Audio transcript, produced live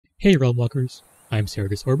Hey Realm Walkers, I'm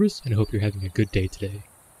Certus Orbis and I hope you're having a good day today.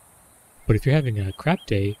 But if you're having a crap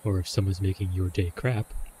day, or if someone's making your day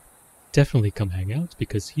crap, definitely come hang out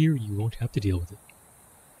because here you won't have to deal with it.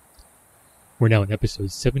 We're now in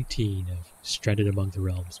episode 17 of Stranded Among the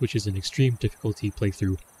Realms, which is an extreme difficulty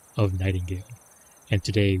playthrough of Nightingale. And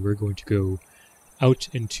today we're going to go out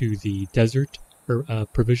into the desert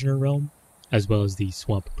provisioner realm, as well as the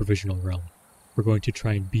swamp provisional realm. We're going to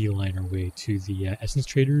try and beeline our way to the essence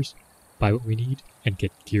traders, buy what we need, and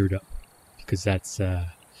get geared up. Because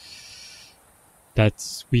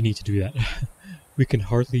we need to do that. We can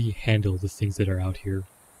hardly handle the things that are out here,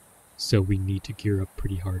 so we need to gear up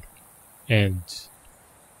pretty hard. And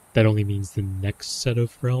that only means the next set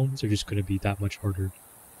of realms are just going to be that much harder,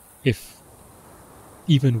 if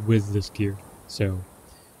even with this gear. So,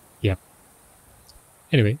 yeah.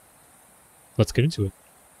 Anyway, let's get into it.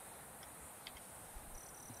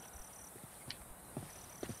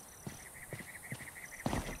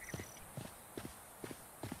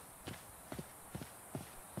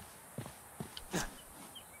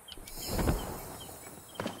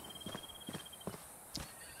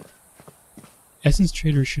 Essence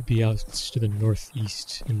Trader should be out to the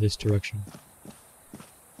northeast in this direction.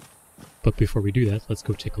 But before we do that, let's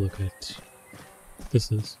go take a look at what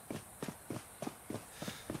this is.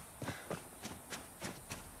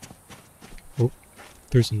 Oh,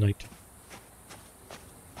 there's a knight.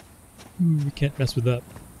 Ooh, we can't mess with that.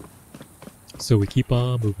 So we keep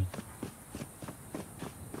on moving.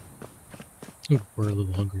 Oh, we're a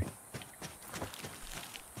little hungry.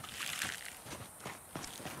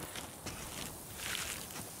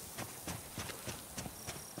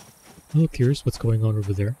 I'm a little curious what's going on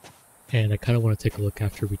over there, and I kind of want to take a look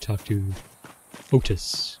after we talk to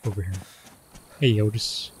Otis over here. Hey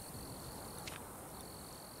Otis.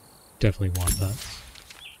 Definitely want that.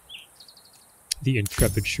 The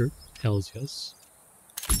intrepid shirt, hells yes.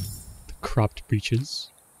 The cropped breeches,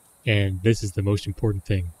 and this is the most important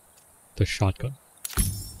thing, the shotgun.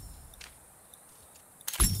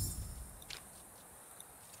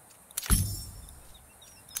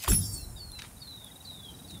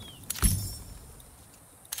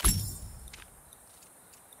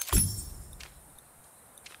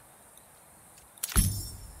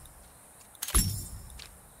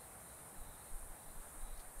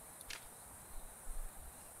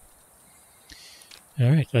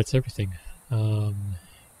 Alright, that's everything.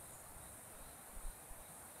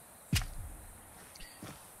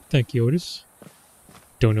 Thank you, Otis.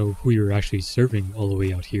 Don't know who you're actually serving all the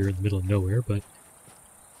way out here in the middle of nowhere, but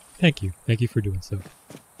thank you. Thank you for doing so.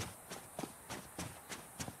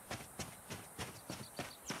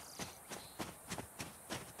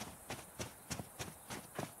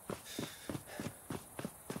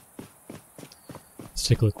 Let's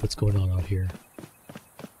take a look what's going on out here.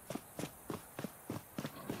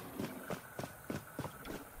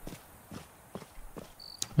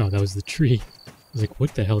 Oh, that was the tree. I was like,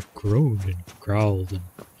 what the hell groaned and growled and...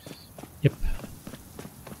 Yep.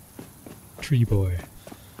 Tree boy.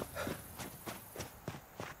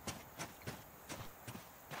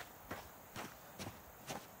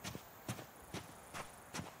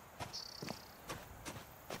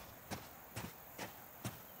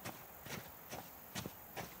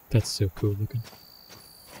 That's so cool looking.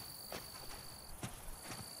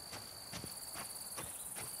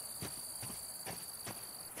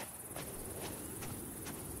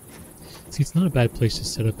 See, it's not a bad place to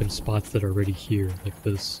set up in spots that are already here, like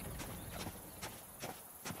this.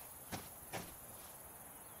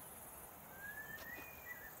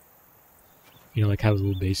 You know, like have a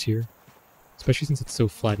little base here. Especially since it's so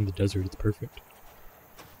flat in the desert, it's perfect.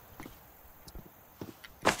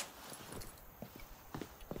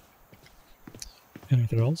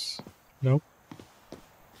 Anything else? Nope.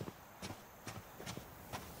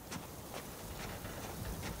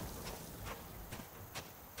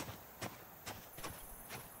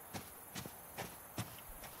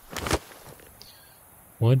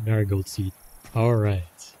 One marigold seed. Alright.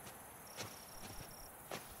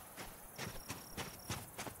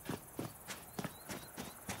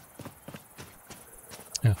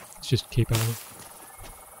 Yeah, let's just keep on it.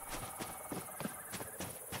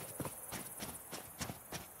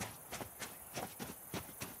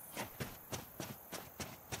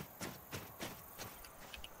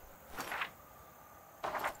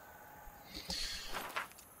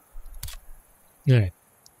 Alright,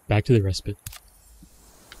 back to the respite.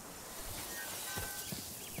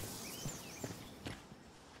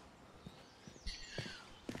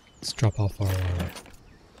 Let's drop off our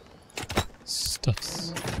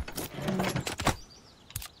stuffs.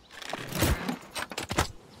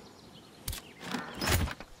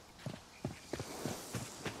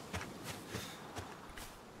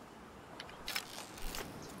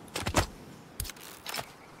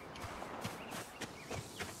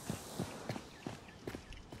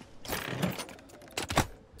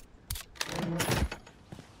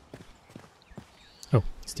 Oh,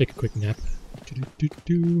 let's take a quick nap.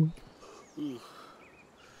 Do-do-do-do.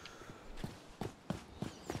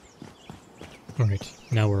 Alright,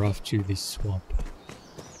 now we're off to the swamp.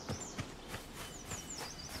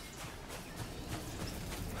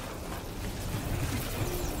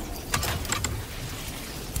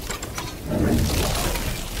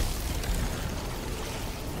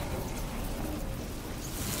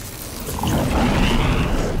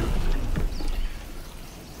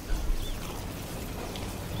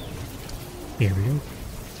 There we go.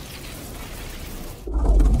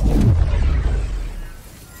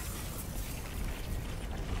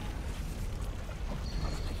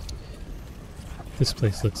 This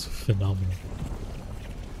place looks phenomenal.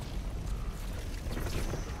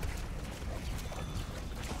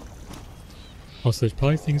 Also, there's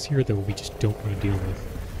probably things here that we just don't want to deal with.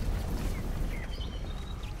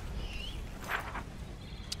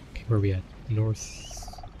 Okay, where are we at? North...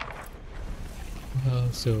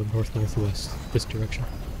 so north-northwest, this direction.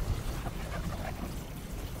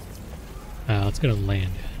 Let's go to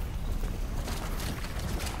land.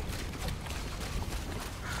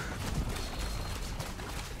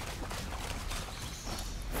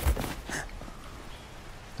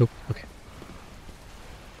 Nope, okay.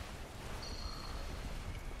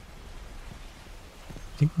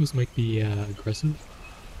 I think those might be aggressive.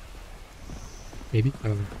 Maybe? I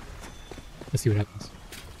don't know. Let's see what happens.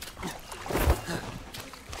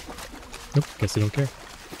 Nope, guess I don't care.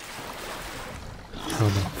 Oh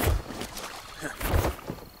no.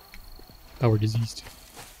 Power diseased.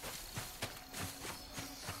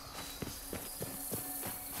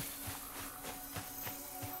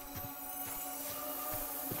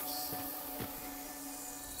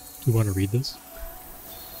 Do you want to read this?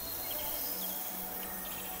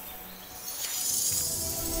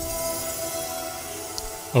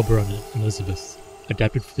 Oberon and Elizabeth,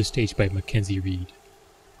 adapted for the stage by Mackenzie Reed.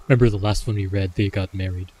 Remember the last one we read, they got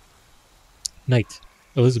married. Night.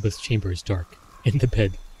 Elizabeth's chamber is dark. In the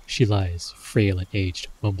bed, she lies, frail and aged,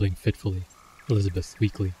 mumbling fitfully. Elizabeth,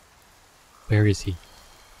 weakly. Where is he?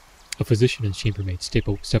 A physician and chambermaid step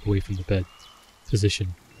away from the bed.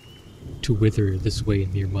 Physician. To wither this way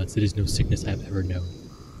in mere months, it is no sickness I have ever known.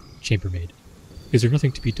 Chambermaid. Is there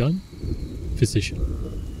nothing to be done?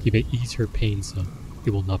 Physician. You may ease her pain some. It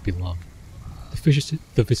will not be long.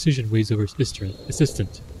 The physician waves over his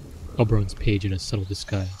assistant, Oberon's page in a subtle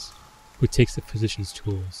disguise, who takes the physician's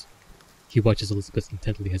tools. He watches Elizabeth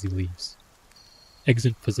intently as he leaves.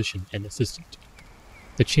 Exit physician and assistant.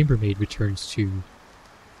 The chambermaid returns to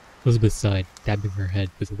Elizabeth's side, dabbing her head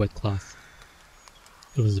with a wet cloth.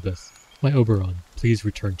 Elizabeth, my Oberon, please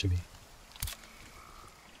return to me.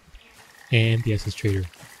 And the essence trader.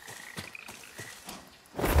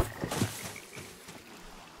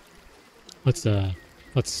 Let's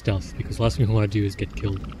stealth, because the last thing we want to do is get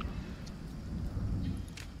killed.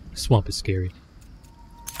 Swamp is scary.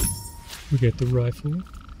 We get the rifle.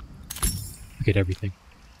 We get everything.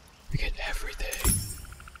 We get everything.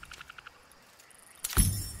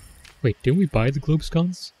 Wait, didn't we buy the globe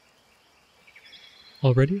scones?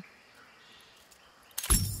 Already?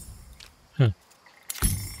 Huh.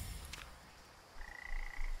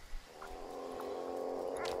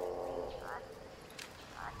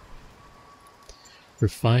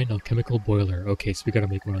 Refine alchemical boiler. Okay, so we gotta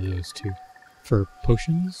make one of those too. For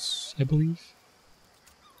potions, I believe?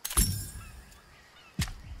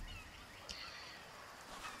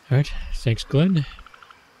 Alright, thanks Glenn.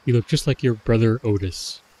 You look just like your brother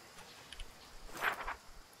Otis.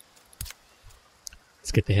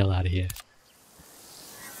 Let's get the hell out of here.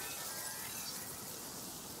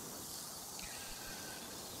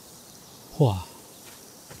 Whoa.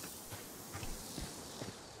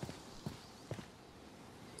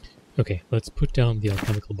 Okay, let's put down the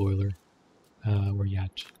alchemical boiler. Where you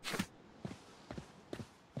at?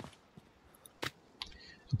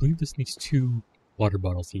 I believe this needs 2 water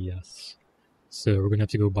bottles, yes. So we're gonna have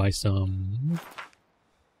to go buy some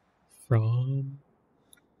from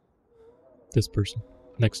this person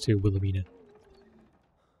next to Wilhelmina.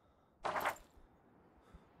 But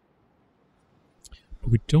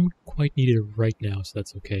we don't quite need it right now, so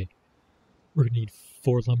that's okay. We're gonna need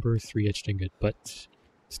 4 lumber, 3 etched ingot, but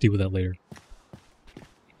let's deal with that later.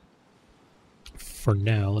 For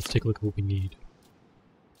now, let's take a look at what we need.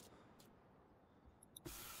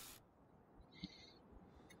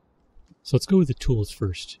 So let's go with the tools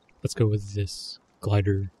first. Let's go with this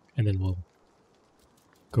glider, and then we'll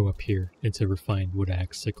go up here into refined wood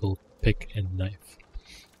axe, sickle, pick, and knife.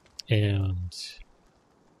 And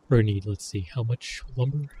we're gonna need, let's see, how much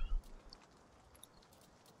lumber?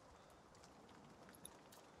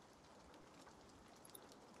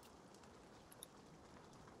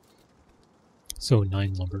 So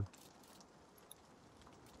 9 lumber.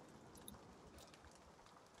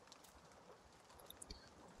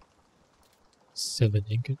 Seven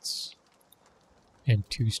ingots and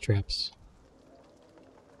 2 straps.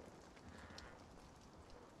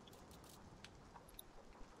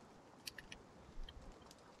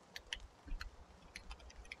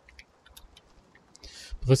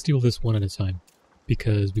 But let's deal with this one at a time,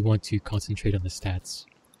 because we want to concentrate on the stats.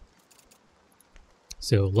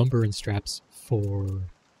 So lumber and straps for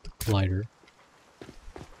the glider.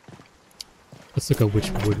 Let's look at which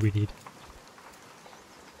wood we need.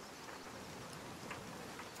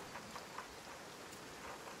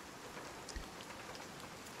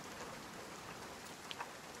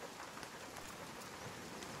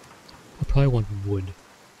 I probably want wood.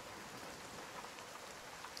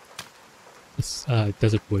 Let's,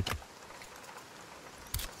 desert wood.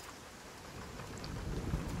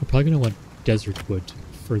 We're probably going to want desert wood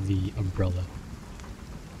for the umbrella.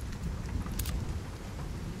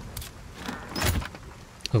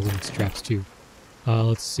 Oh, we need straps too.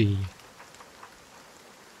 Let's see.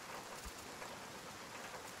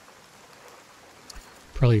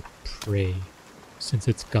 Probably prey, since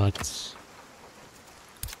it's got...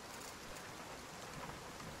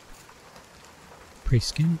 Prey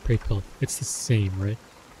skin? Prey pelt. It's the same, right?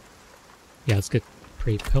 Yeah, let's get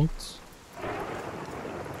prey pelts.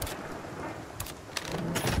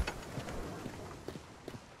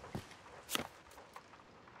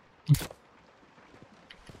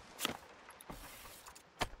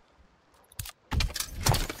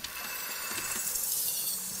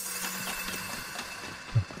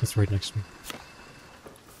 Oh, that's right next to me.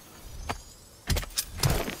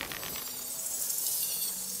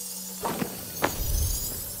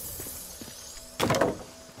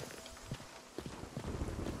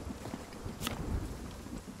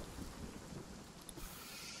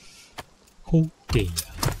 Okay.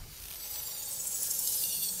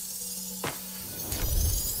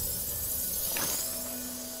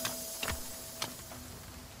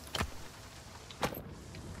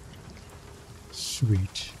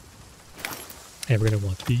 Sweet. And we're going to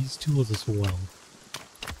want these tools as well.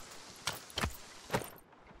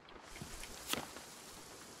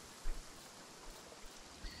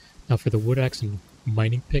 Now for the wood axe and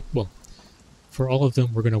mining pick, well, for all of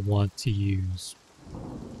them we're going to want to use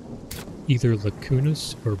either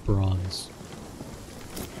lacunas or bronze.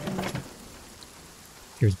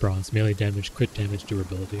 Here's bronze, melee damage, crit damage,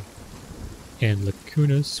 durability. And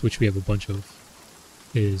lacunas, which we have a bunch of,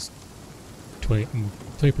 is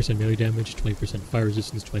 20% melee damage, 20% fire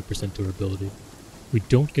resistance, 20% durability. We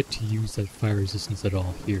don't get to use that fire resistance at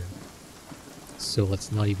all here. So let's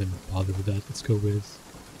not even bother with that. Let's go with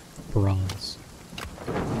bronze.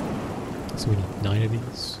 So we need 9 of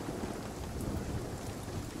these.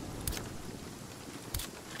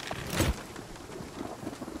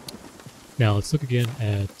 Now let's look again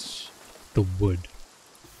at the wood.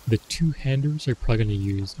 The 2-handers are probably going to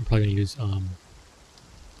use, I'm probably going to use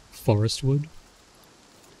forest wood.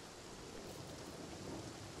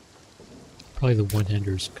 Probably the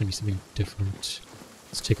 1-hander is going to be something different.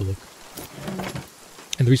 Let's take a look.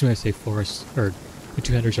 And the reason why I say forest, or the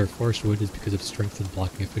 2-handers are forest wood, is because of strength and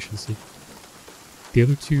blocking efficiency. The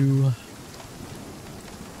other two,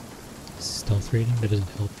 stealth rating, that doesn't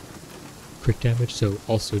help. Crit damage, so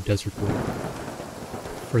also desert wood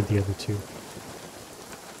for the other two.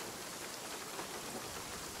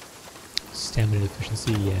 Stamina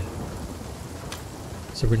efficiency, yeah.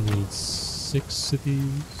 So we're gonna need 6 of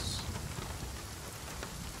these.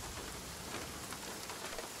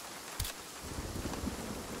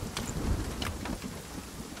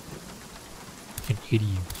 And 80.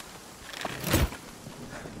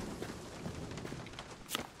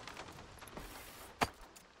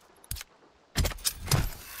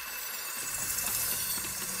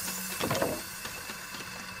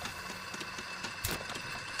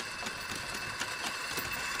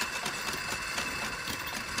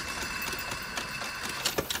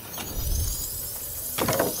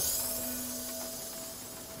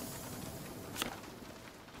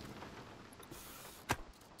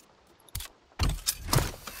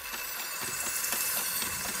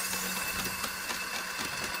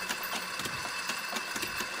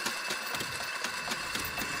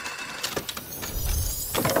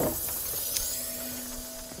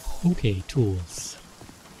 Okay, tools.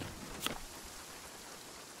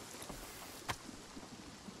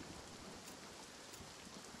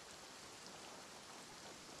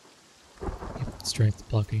 Yep, strength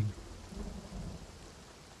blocking.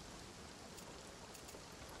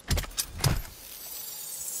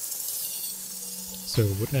 So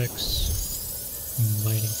wood axe,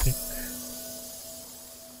 mining pick.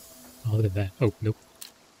 Oh, look at that. Oh, nope.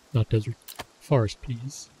 Not desert. Forest,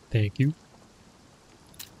 please. Thank you.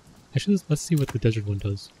 Actually, let's see what the desert one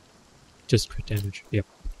does. Just crit damage. Yep.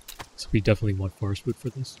 So we definitely want forest wood for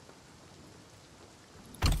this.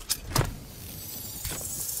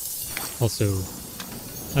 Also,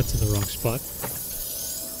 that's in the wrong spot.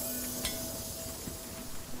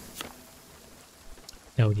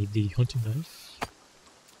 Now we need the hunting knife.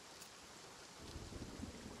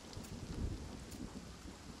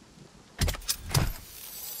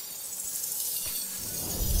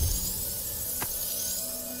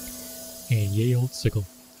 And yay old sickle.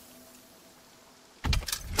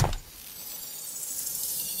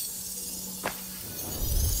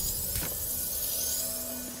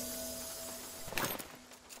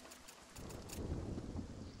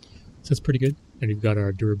 So that's pretty good. And we've got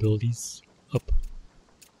our durabilities up.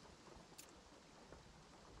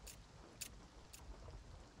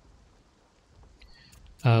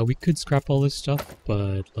 We could scrap all this stuff,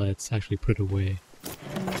 but let's actually put it away.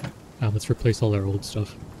 Let's replace all our old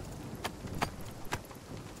stuff.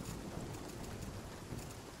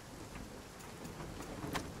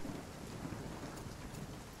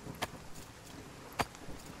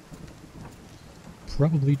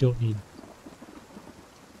 Probably don't need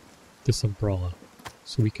this umbrella,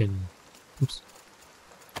 so we can, oops,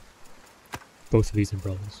 both of these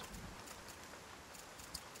umbrellas.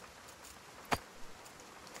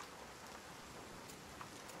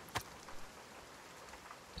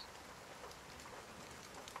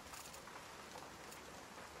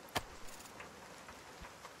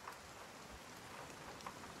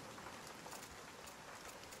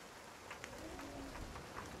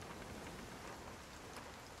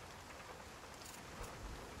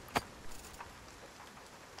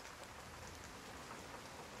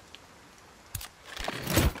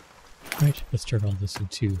 Right, let's turn all this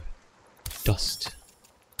into dust.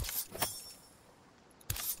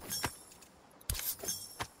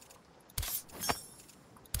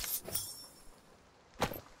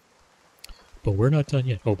 But we're not done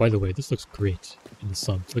yet. Oh, by the way, this looks great in the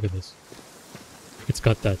sun. Look at this. It's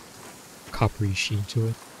got that coppery sheen to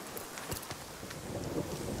it.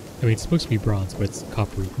 I mean, it's supposed to be bronze, but it's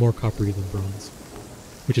coppery. More coppery than bronze.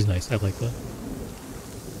 Which is nice. I like that.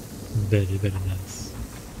 Very, very nice.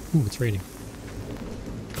 Ooh, it's raining.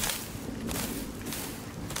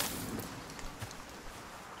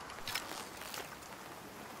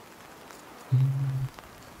 Do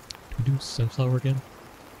we do sunflower again?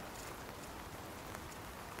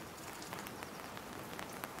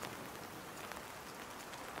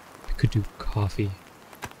 We could do coffee.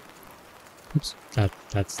 Oops,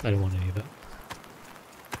 that's, I don't want any of that.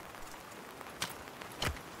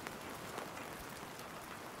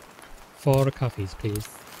 Four coffees, please.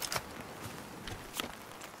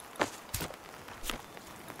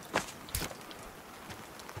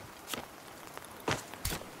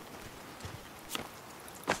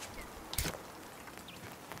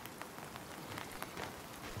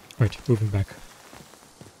 Right, moving back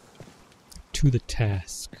to the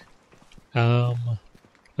task.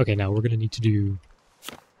 Okay, now we're gonna need to do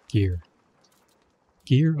gear.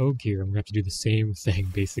 Gear? Oh, gear. I'm gonna have to do the same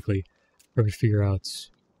thing, basically. We're gonna figure out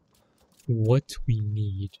what we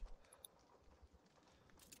need.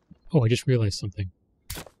 Oh, I just realized something.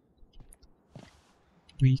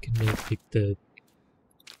 We can make like the...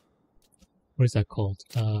 What is that called?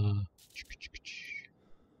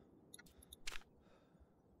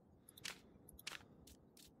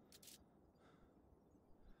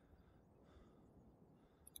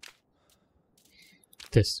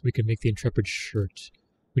 This. We can make the Intrepid shirt.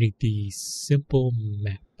 We need the simple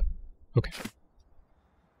map. Okay.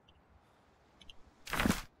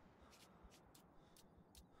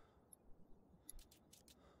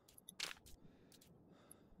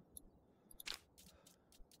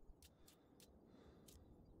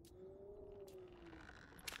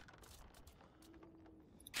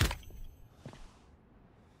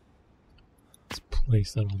 Let's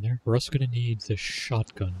place that on there. We're also going to need the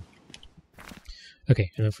shotgun.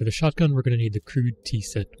 Okay, and then for the shotgun, we're going to need the crude tea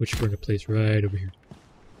set, which we're going to place right over here.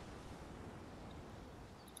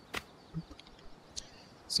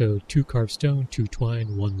 So 2 carved stone, 2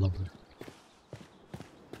 twine, 1 lumber.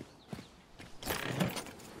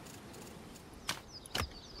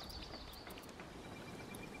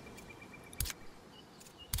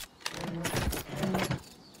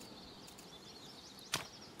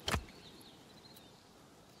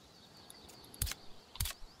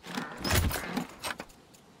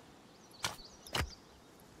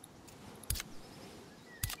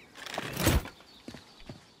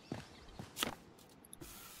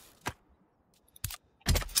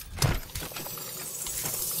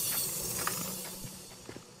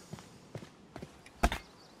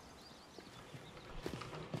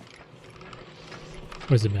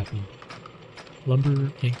 What does the map mean?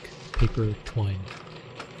 Lumber, ink, paper, twine.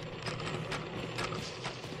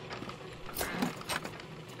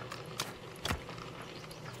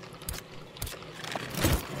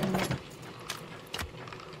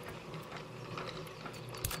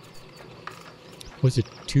 Was it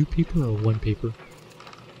 2 paper or 1 paper?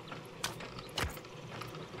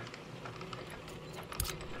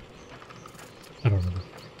 I don't remember.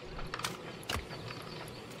 I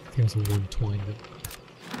think it was a 1 twine though.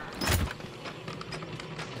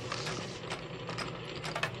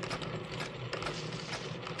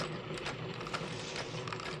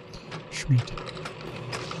 Sweet.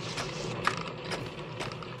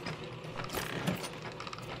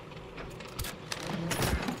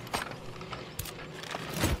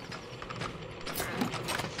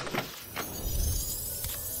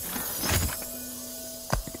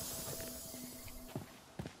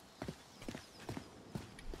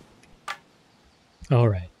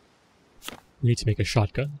 Alright. We need to make a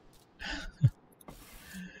shotgun.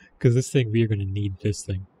 Because this thing, we are going to need this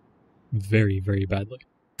thing. Very, very badly.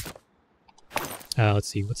 Let's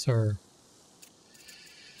see, what's our...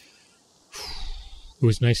 It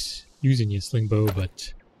was nice using your sling bow,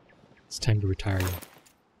 but it's time to retire you.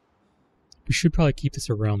 We should probably keep this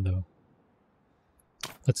around, though.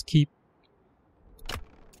 Let's keep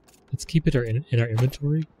it in our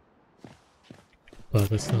inventory,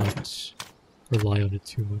 but let's not rely on it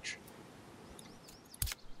too much.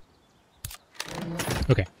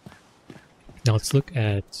 Okay. Now let's look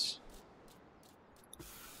at...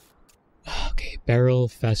 Okay, barrel,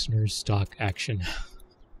 fasteners, stock, action.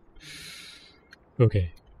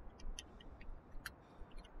 Okay.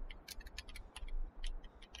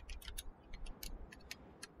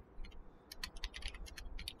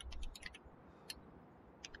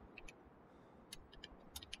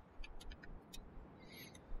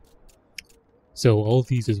 So all of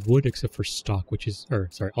these is wood except for stock, which is, or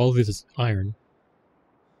sorry, all of this is iron.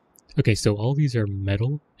 Okay, so all these are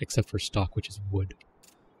metal except for stock, which is wood.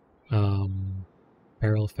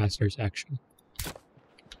 Barrel, fasteners, action.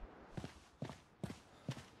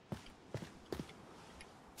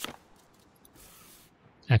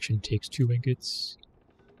 Action takes 2 ingots.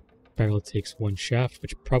 Barrel takes 1 shaft,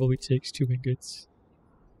 which probably takes 2 ingots.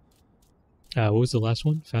 What was the last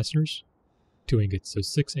one? Fasteners? 2 ingots, so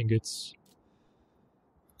 6 ingots.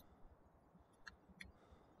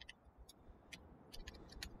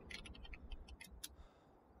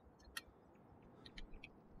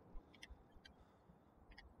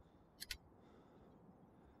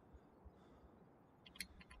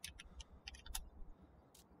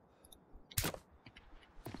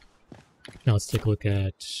 Now let's take a look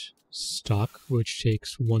at stock, which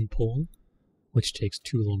takes 1 pole, which takes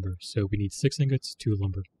 2 lumber. So we need 6 ingots, 2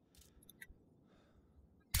 lumber.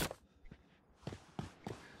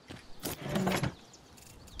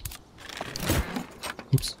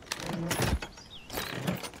 Oops.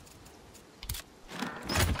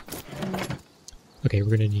 Okay,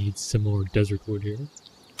 we're gonna need some more desert wood here.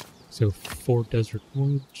 So 4 desert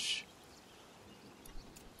wood.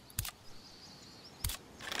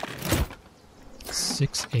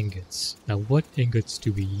 6 ingots. Now what ingots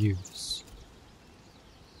do we use?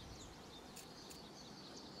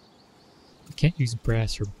 We can't use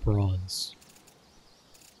brass or bronze.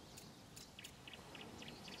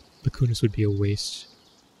 Lacunas would be a waste.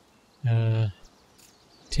 Tin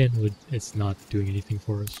would, it's not doing anything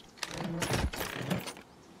for us.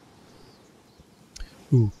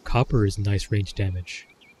 Ooh, copper is nice range damage.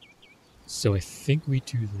 So I think we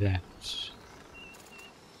do that.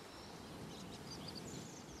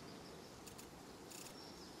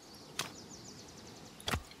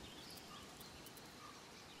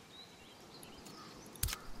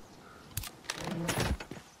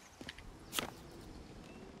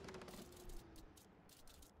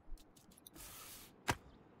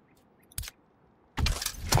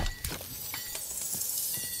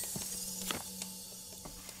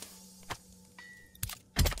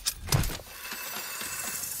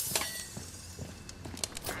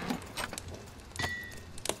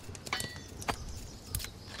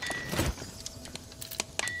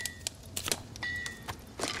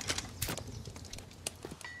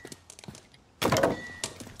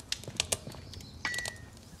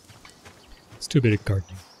 Let's do a bit of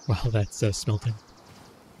gardening while that's smelting.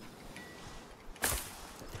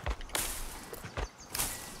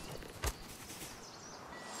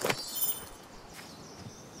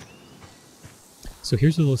 So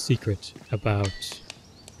here's a little secret about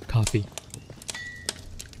coffee.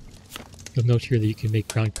 You'll note here that you can make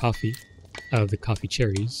ground coffee out of the coffee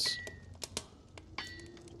cherries.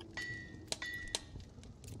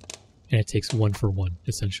 and it takes 1 for 1,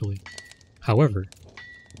 essentially. However,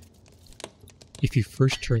 if you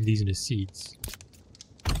first turn these into seeds,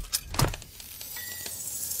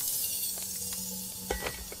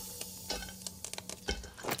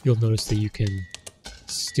 you'll notice that you can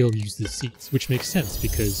still use the seeds, which makes sense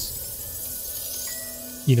because,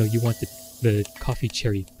 you know, you want the coffee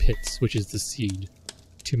cherry pits, which is the seed,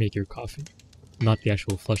 to make your coffee, not the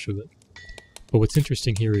actual flesh of it. But what's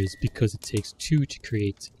interesting here is because it takes 2 to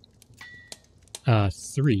create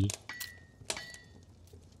 3,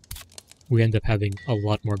 we end up having a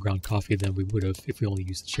lot more ground coffee than we would have if we only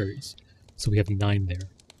used the cherries. So we have 9 there,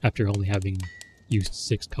 after only having used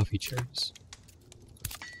 6 coffee cherries.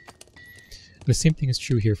 And the same thing is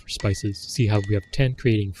true here for spices. See how we have 10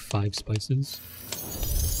 creating 5 spices?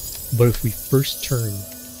 But if we first turn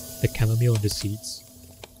the chamomile into seeds,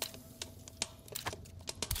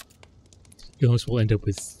 you'll notice we'll end up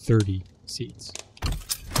with 30 seeds.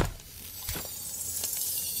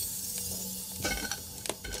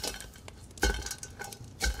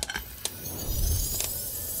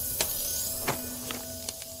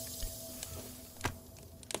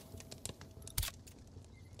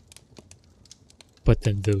 But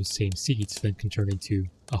then those same seeds then can turn into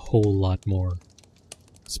a whole lot more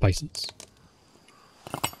spices.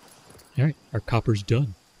 Alright, our copper's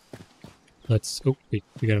done. Let's... oh, wait,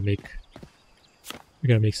 we gotta make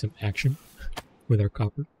some action with our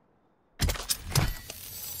copper.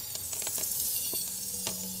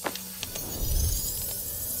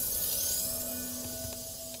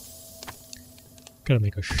 Gotta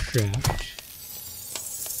make a shaft.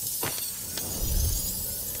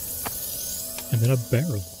 And then a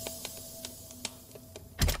barrel.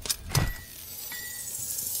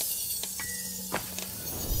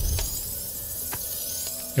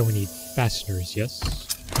 And we need fasteners, yes?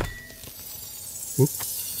 Whoop.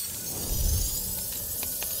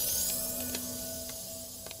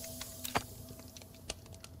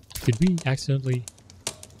 Did we accidentally...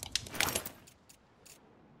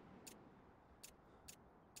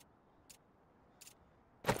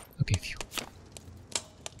 okay, phew.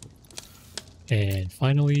 And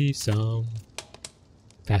finally, some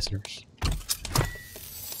fasteners.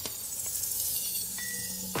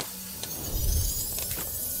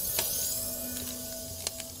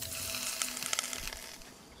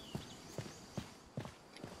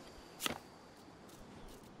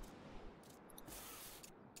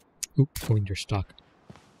 Oop, going to stock.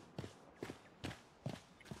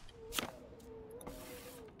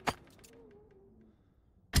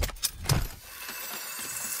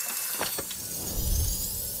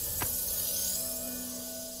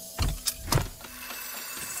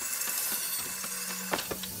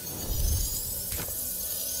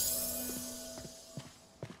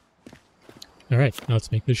 Alright, now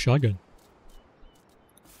let's make this shotgun.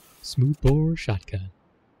 Smoothbore Shotgun.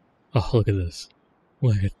 Oh, look at this.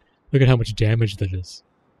 Look at how much damage that is.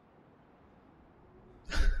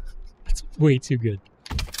 That's way too good.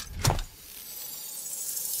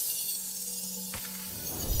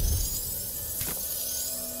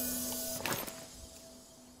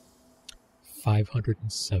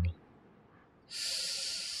 $507.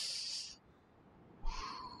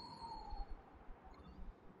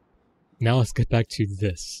 Now let's get back to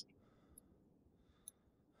this.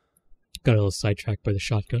 Got a little sidetracked by the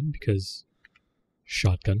shotgun because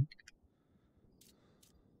shotgun.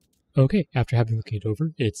 Okay, after having looked it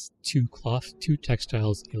over, it's 2 cloth, 2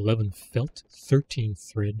 textiles, 11 felt, 13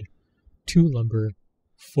 thread, 2 lumber,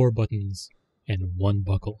 4 buttons, and 1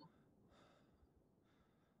 buckle.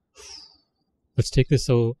 Let's take this.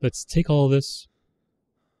 So let's take all of this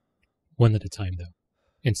one at a time, though,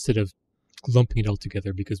 instead of lumping it all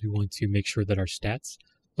together, because we want to make sure that our stats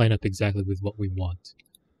line up exactly with what we want.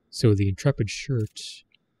 So the Intrepid shirt.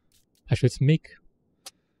 Actually, let's make.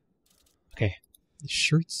 Okay. The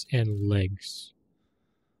shirts and legs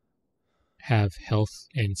have health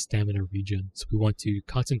and stamina regen, so we want to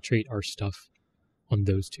concentrate our stuff on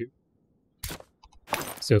those 2.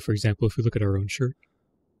 So for example, if we look at our own shirt,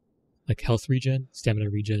 like health regen,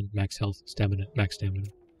 max health, stamina, max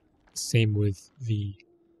stamina. Same with the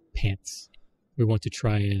pants. We want to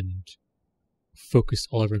try and focus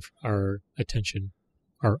all of our attention,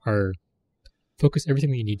 focus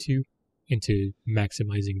everything we need to into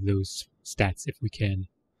maximizing those stats if we can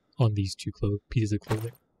on these 2 pieces of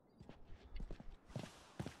clothing.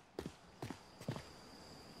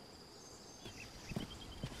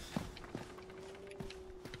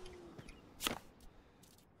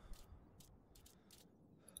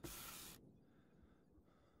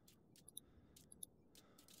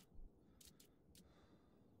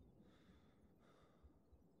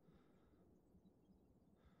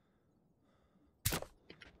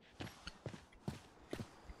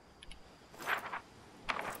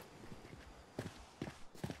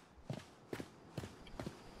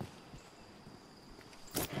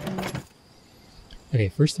 Okay,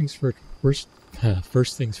 first things first.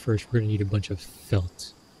 First things first. We're gonna need a bunch of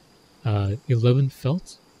felt. 11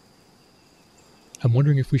 felt. I'm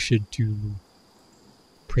wondering if we should do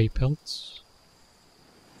prey pelts.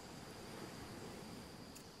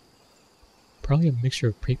 Probably a mixture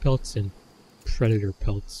of prey pelts and predator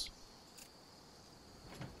pelts.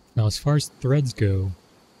 Now, as far as threads go,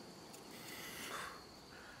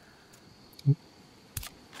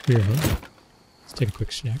 we're hungry. Let's take a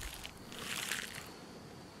quick snack.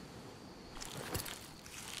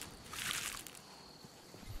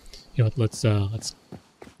 You know what?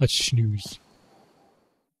 Let's snooze.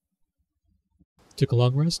 Took a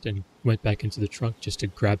long rest and went back into the trunk just to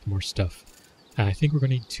grab more stuff. I think we're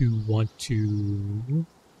going to want to.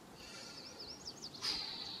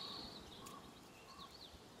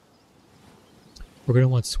 We're going to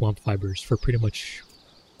want swamp fibers for pretty much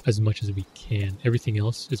as much as we can. Everything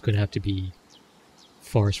else is going to have to be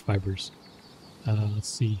forest fibers. Let's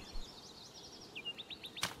see.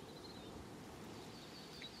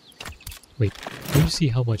 Wait, let me see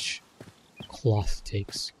how much cloth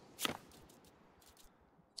takes.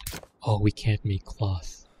 Oh, we can't make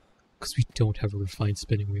cloth because we don't have a refined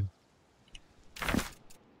spinning wheel.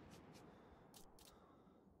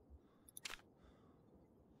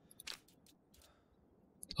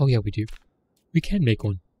 Oh yeah, we do. We can make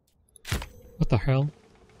one. What the hell?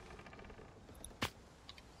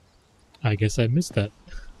 I guess I missed that.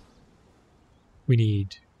 We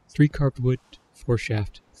need 3 carved wood, 4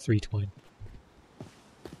 shaft, 3 twine.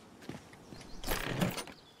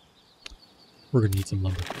 We're gonna need some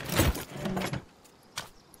lumber.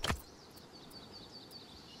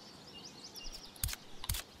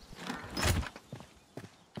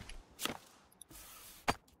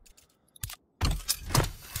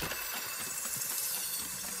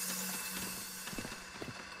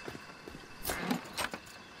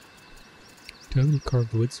 Do I have any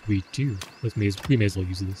carved woods? We do. We may as well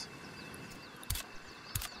use this.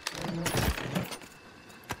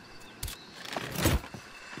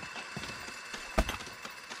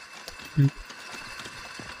 Boop.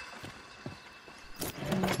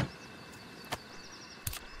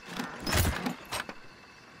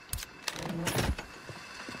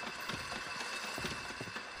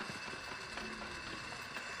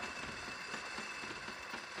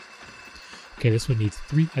 Okay, this one needs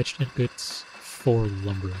 3 etched ingots, 4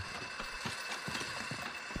 lumber.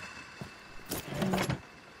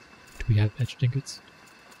 Do we have etched ingots?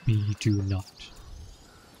 We do not.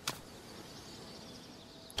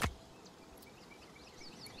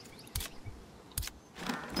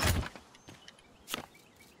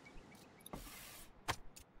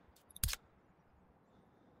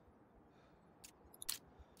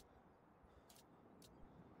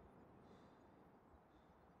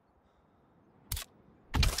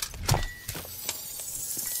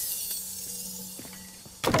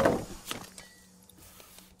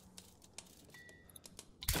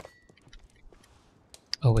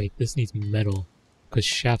 Oh wait, this needs metal, because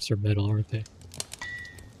shafts are metal, aren't they?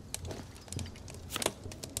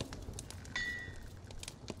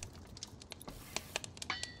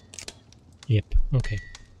 Yep, okay.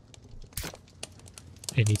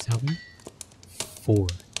 It needs how many? 4.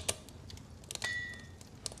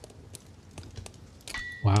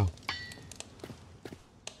 Wow.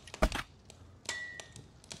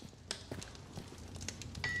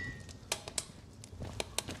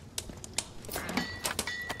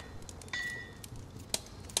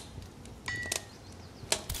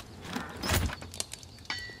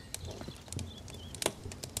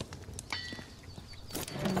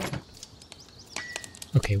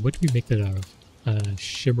 Okay, what do we make that out of?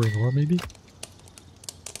 Shimmering ore, maybe?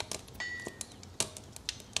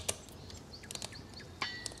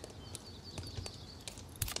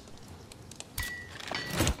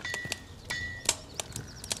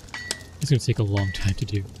 It's gonna take a long time to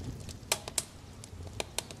do.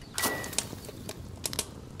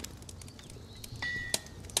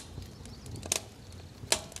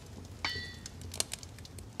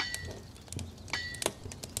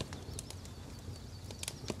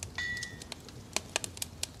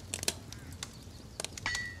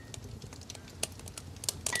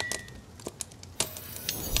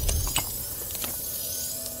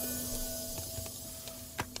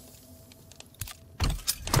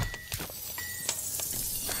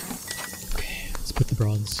 Put the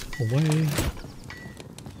bronze away.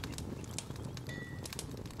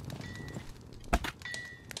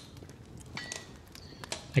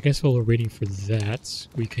 I guess while we're waiting for that,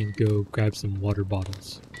 we can go grab some water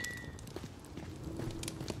bottles.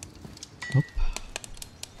 Oh,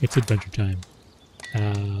 it's adventure time.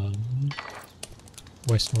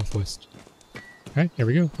 West, northwest. Alright, there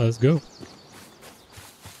we go. Let's go.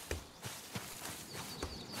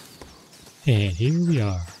 And here we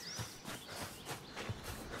are.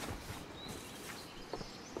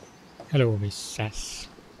 Hello, Miss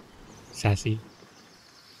Sassy.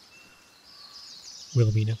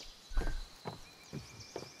 Wilhelmina.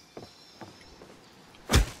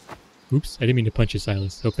 Oops, I didn't mean to punch you,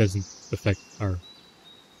 Silas. Hope that doesn't affect our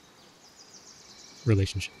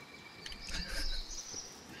relationship.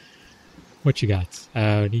 What you got?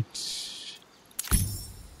 I need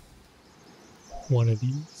one of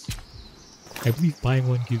these. I believe buying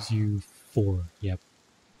one gives you 4. Yep.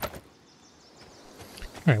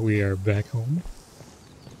 Alright, we are back home.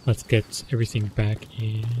 Let's get everything back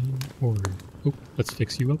in order. Oh, let's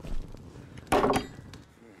fix you up.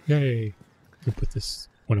 Yay! We put this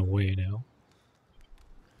one away now.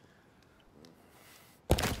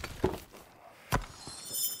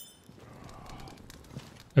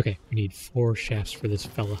 Okay, we need 4 shafts for this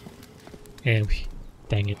fella. And we...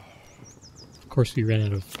 dang it. Of course we ran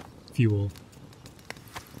out of fuel.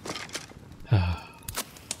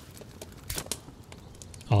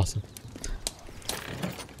 Awesome.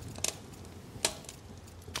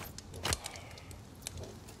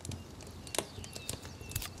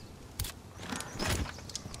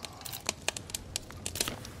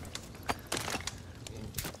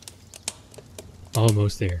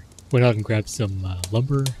 Almost there. Went out and grabbed some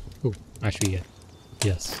lumber. Oh, actually, yeah.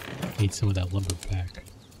 Yes. Need some of that lumber back.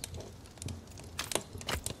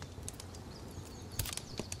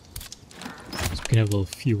 So we can have a little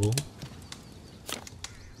fuel.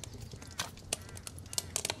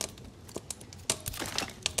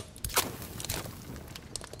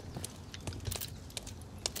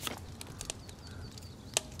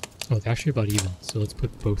 Oh, it's actually about even, so let's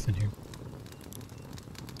put both in here.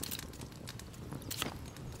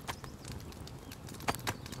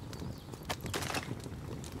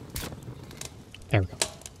 There we go.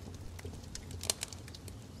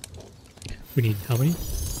 We need how many?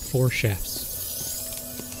 4 shafts.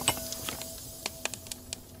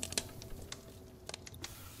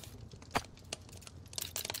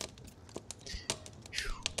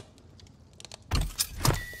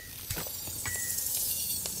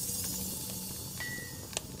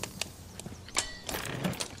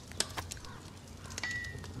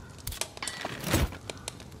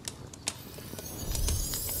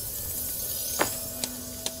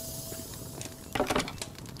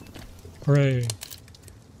 Hooray!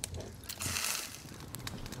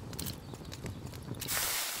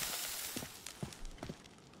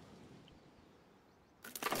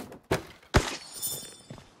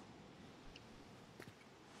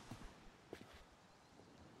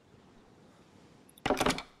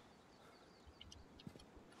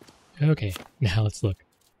 Okay, now let's look.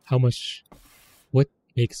 How much... what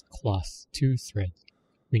makes cloth? 2 thread.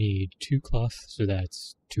 We need 2 cloth, so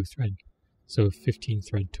that's 2 thread. So 15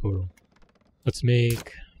 thread total. Let's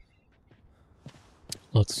make...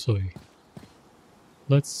 let's see.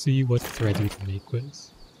 Let's see what thread we can make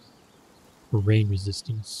with. Rain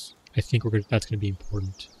resistance. I think that's gonna be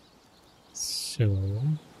important. So...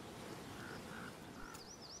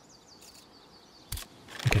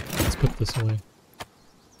 okay, let's put this away.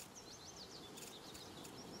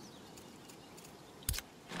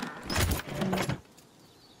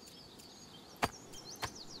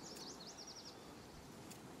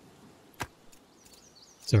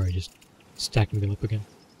 Sorry, just stacking them up again.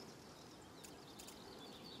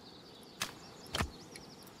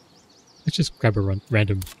 Let's just grab a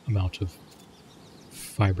random amount of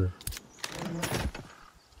fiber.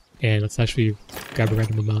 And let's actually grab a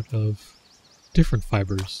random amount of different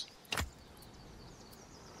fibers.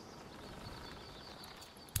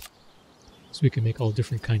 So we can make all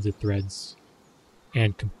different kinds of threads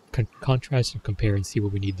and contrast and compare and see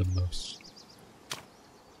what we need the most.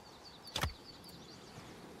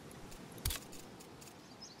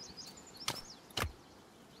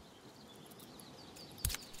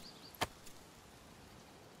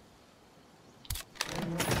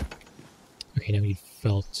 Okay, now we need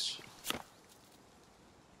felt.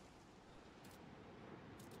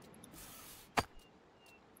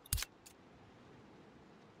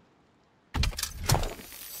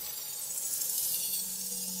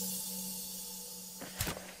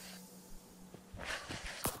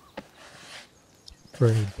 For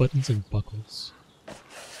any buttons and buckles.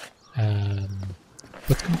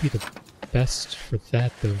 What's going to be the best for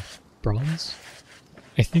that though? Bronze?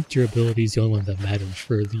 I think durability is the only one that matters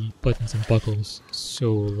for the buttons and buckles,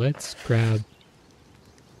 so let's grab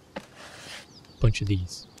a bunch of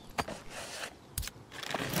these.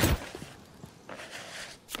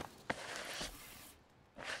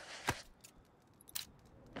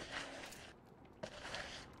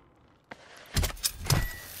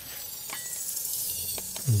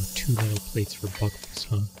 Ooh, 2 metal plates for buckles,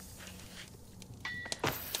 huh?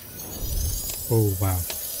 Oh, wow.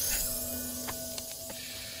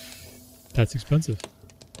 That's expensive.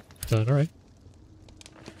 But alright.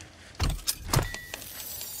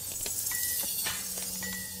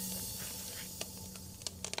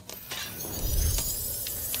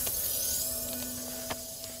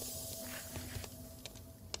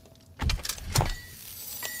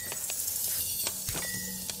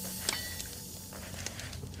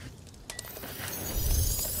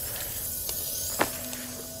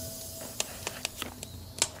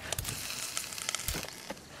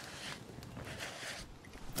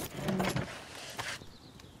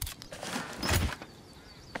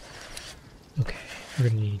 Okay, we're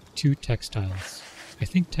gonna need 2 textiles. I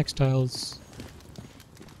think textiles...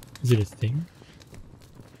 Is it a thing?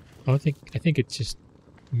 I think it just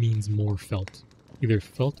means more felt. Either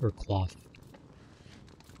felt or cloth.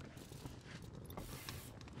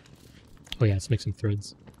 Oh yeah, let's make some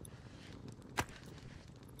threads.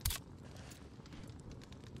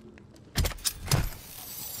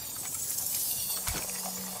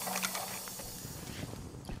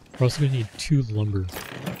 We're also going to need 2 lumber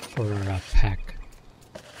for our pack.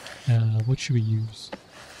 What should we use?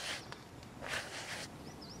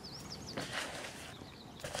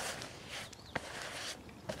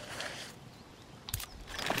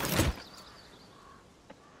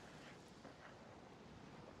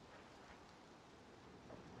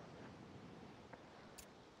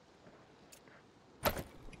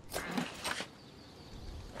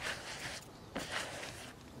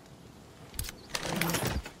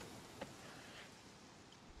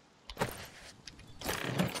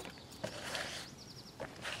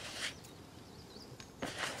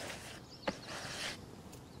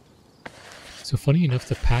 So funny enough,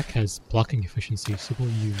 the pack has blocking efficiency, so we'll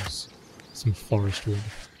use some forest wood.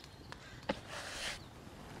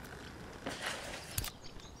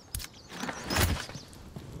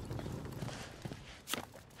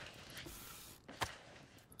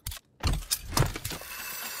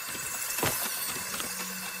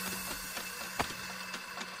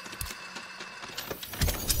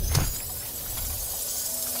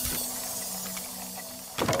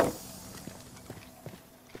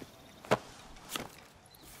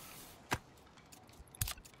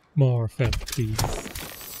 More felt, please.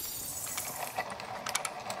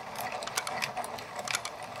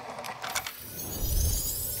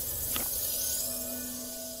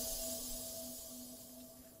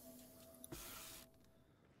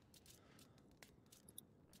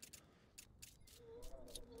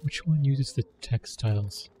 Which one uses the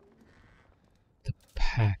textiles? The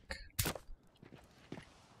pack.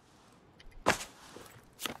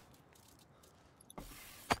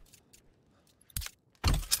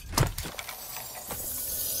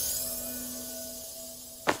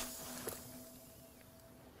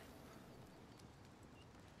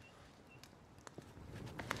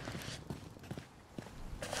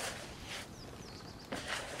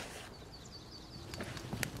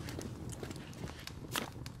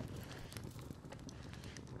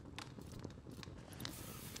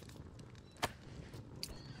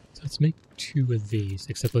 Let's make 2 of these,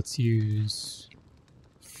 except let's use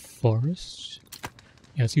forest.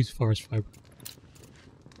 Yeah, let's use forest fiber.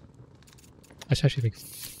 I should actually make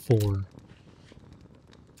 4.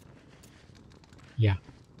 Yeah.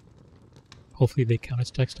 Hopefully they count as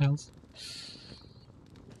textiles.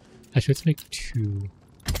 Actually, let's make 2.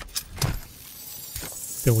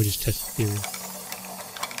 Then we'll just test the theory.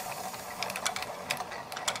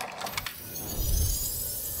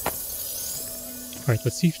 Alright,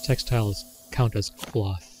 let's see if textiles count as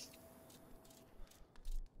cloth.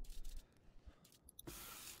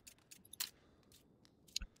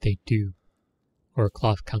 They do. Or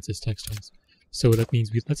cloth counts as textiles. So that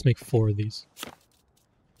means let's make 4 of these.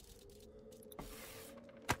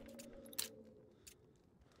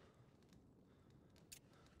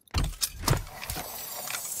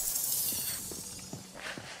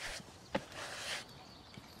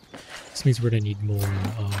 This means we're going to need more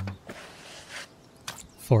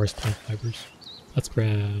forest plant fibers. Let's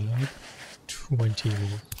grab 20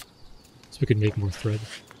 more so we can make more thread.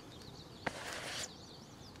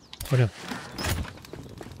 Oh no.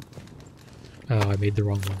 Oh, I made the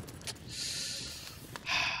wrong one.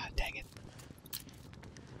 Dang it.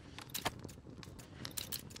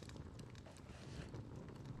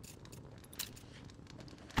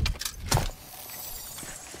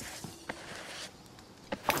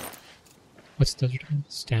 What's the other one?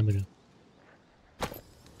 Stamina.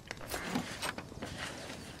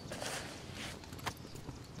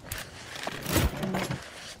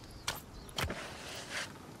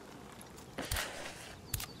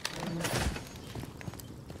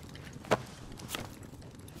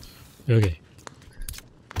 Okay.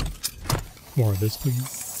 More of this,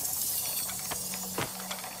 please.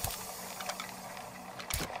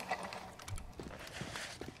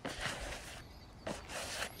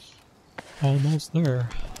 Almost there.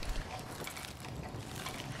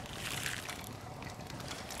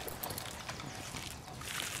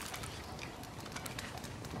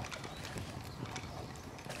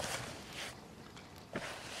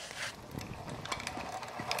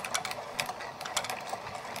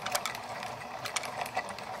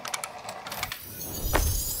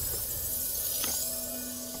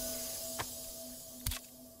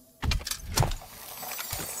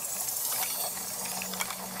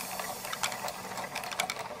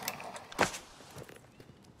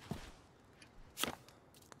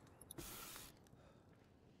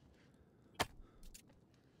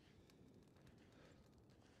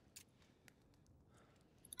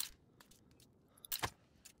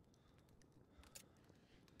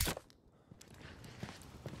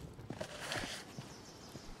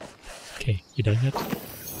 Okay, you done yet?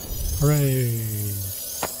 Hooray!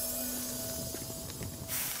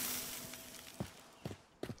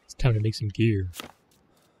 It's time to make some gear.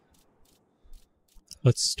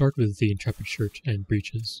 Let's start with the Intrepid shirt and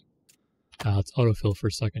breeches. Let's autofill for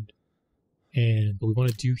a second. And what we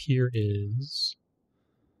want to do here is...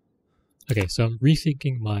 Okay, so I'm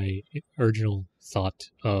rethinking my original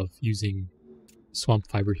thought of using swamp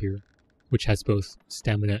fiber here, which has both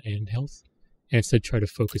stamina and health, and instead try to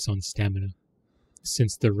focus on stamina,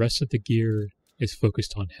 since the rest of the gear is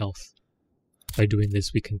focused on health. By doing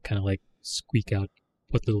this, we can kind of like squeak out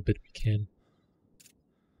what little bit we can.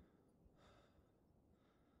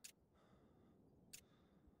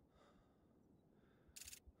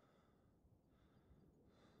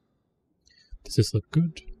 Does this look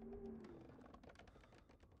good?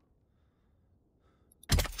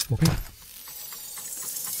 Okay.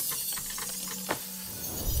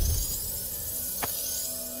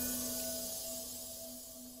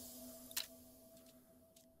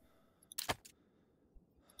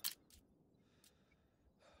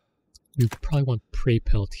 We probably want prey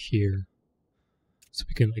pelt here, so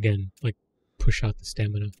we can again like push out the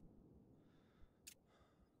stamina.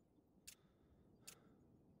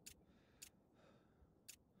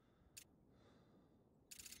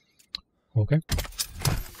 Okay.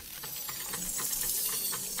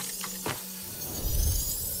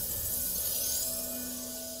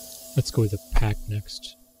 Let's go with the pack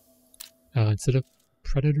next. Instead of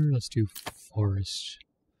predator, let's do forest.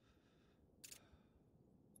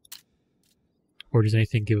 Or does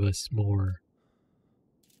anything give us more?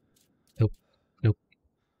 Nope. Nope.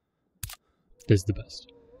 This is the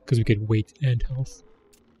best, because we get weight and health.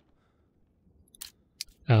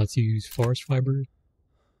 Let's use forest fiber,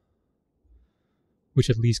 which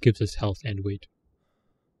at least gives us health and weight.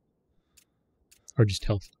 Or just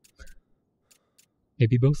health.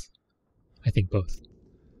 Maybe both? I think both.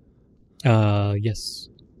 Yes.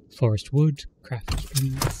 Forest wood, craft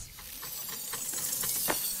please.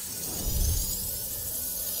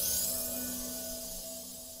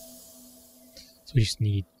 So we just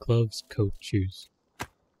need gloves, coat, shoes.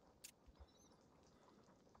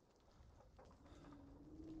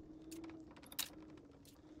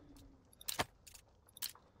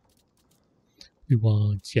 We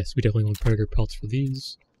want, yes, we definitely want predator pelts for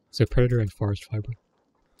these. So predator and forest fiber.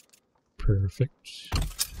 Perfect.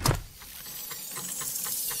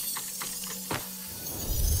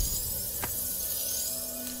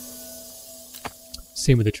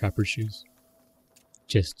 Same with the trapper shoes.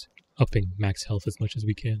 Just upping max health as much as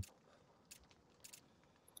we can.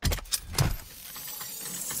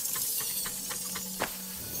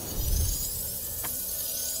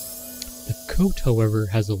 The coat, however,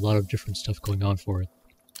 has a lot of different stuff going on for it.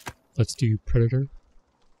 Let's do predator.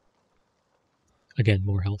 Again,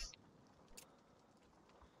 more health.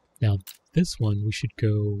 Now, this one, we should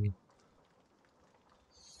go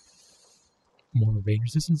more rain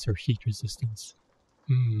resistance or heat resistance.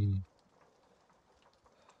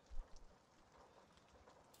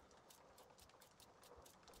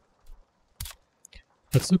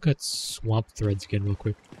 Let's look at swamp threads again real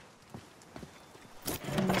quick.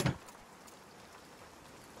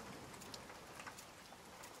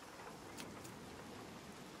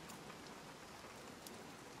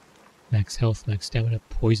 Max health, max stamina,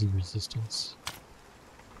 poison resistance.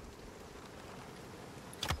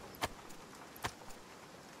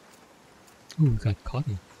 Ooh, we got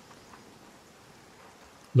cotton.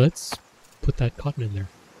 Let's put that cotton in there.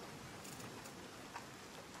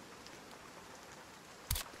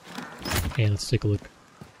 And let's take a look.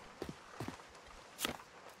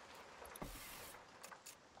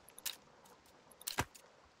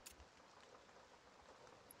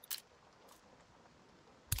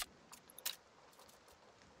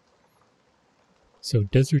 So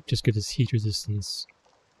desert just gives us heat resistance.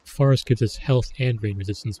 Forest gives us health and rain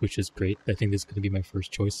resistance, which is great. I think this is going to be my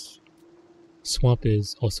first choice. Swamp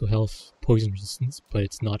is also health, poison resistance, but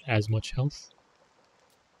it's not as much health.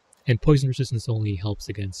 And poison resistance only helps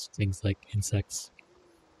against things like insects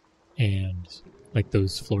and like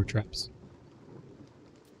those floor traps.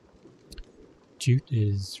 Jute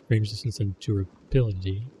is rain resistance and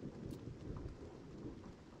durability.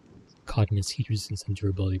 Cotton is heat resistance and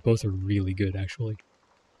durability. Both are really good, actually.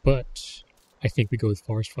 But I think we go with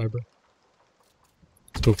forest fiber.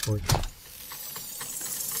 Let's go for it.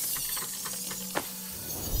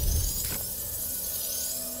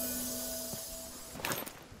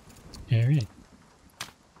 Alright.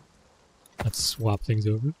 Let's swap things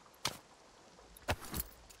over.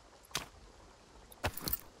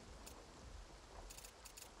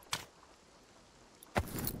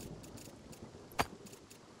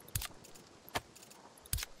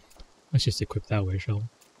 Let's just equip that way, shall we?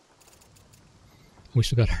 We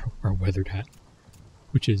still got our weathered hat,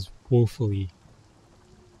 which is woefully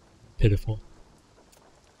pitiful.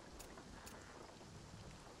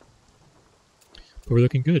 But we're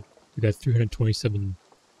looking good. We got 327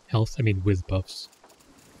 health, with buffs.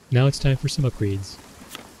 Now it's time for some upgrades.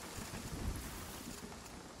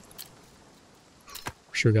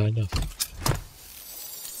 Sure got enough.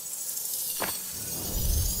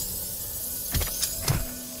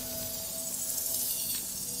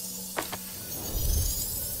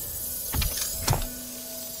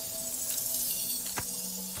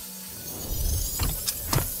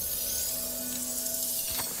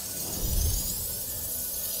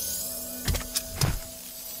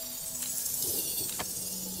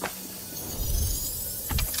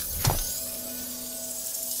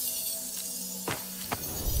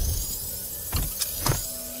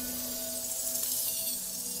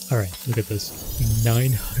 Alright, look at this.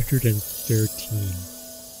 913.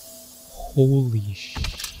 Holy sh...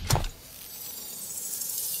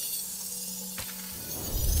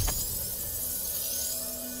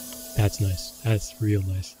 That's nice. That's real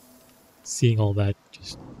nice. Seeing all that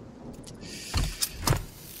just...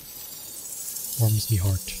 warms me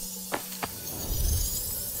heart.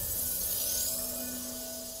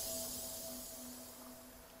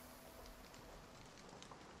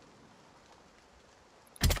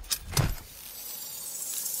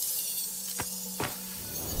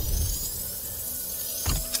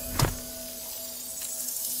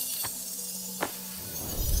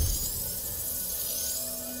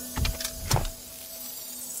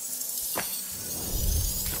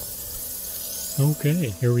 Okay,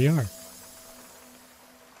 here we are.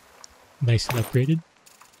 Nice and upgraded.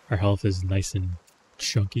 Our health is nice and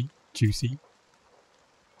chunky, juicy.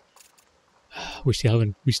 We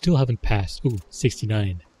still haven't passed. Ooh,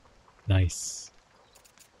 69. Nice.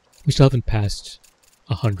 We still haven't passed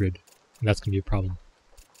 100, and that's gonna be a problem.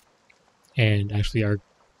 And actually,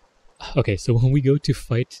 okay, so when we go to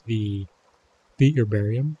fight the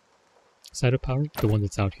herbarium side of power, the one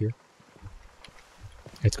that's out here,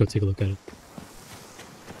 let's go take a look at it.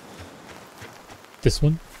 This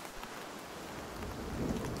one,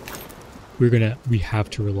 we have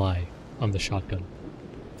to rely on the shotgun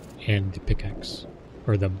and the pickaxe,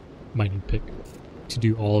 or the mining pick, to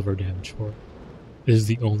do all of our damage for it. This is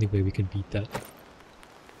the only way we can beat that.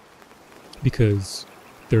 Because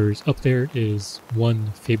up there is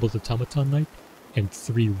 1 fabled automaton knight and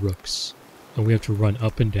 3 rooks, and we have to run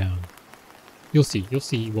up and down. You'll see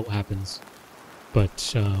what happens,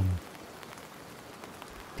 but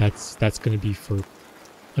that's going to be for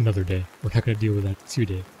another day. We're not going to deal with that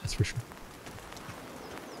today, that's for sure.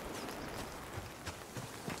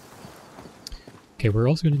 Okay, we're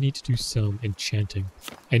also going to need to do some enchanting.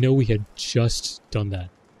 I know we had just done that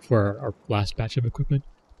for our last batch of equipment,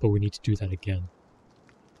 but we need to do that again.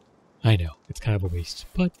 I know, it's kind of a waste,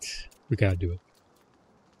 but we gotta do it.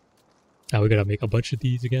 Now we gotta make a bunch of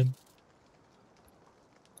these again.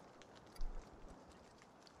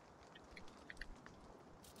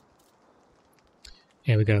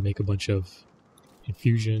 And we gotta make a bunch of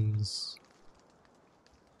infusions.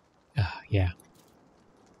 Yeah.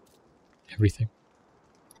 Everything.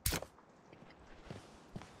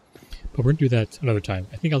 But we're gonna do that another time.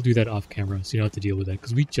 I think I'll do that off camera so you don't have to deal with that,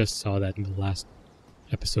 because we just saw that in the last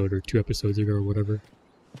episode or 2 episodes ago or whatever.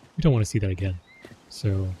 We don't want to see that again.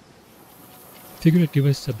 So, figured it'd give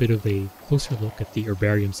us a bit of a closer look at the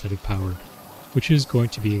herbarium side of power, which is going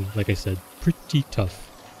to be, like I said, pretty tough.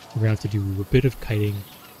 We're going to have to do a bit of kiting,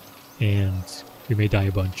 and we may die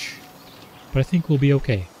a bunch. But I think we'll be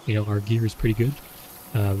okay. You know, our gear is pretty good.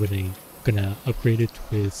 We're gonna upgrade it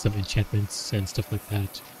with some enchantments and stuff like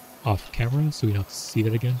that off camera, so we don't have to see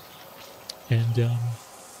that again. And,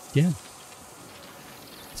 yeah,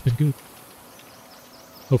 it's been good.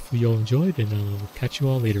 Hopefully you all enjoyed, and I'll catch you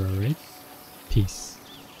all later, alright? Peace.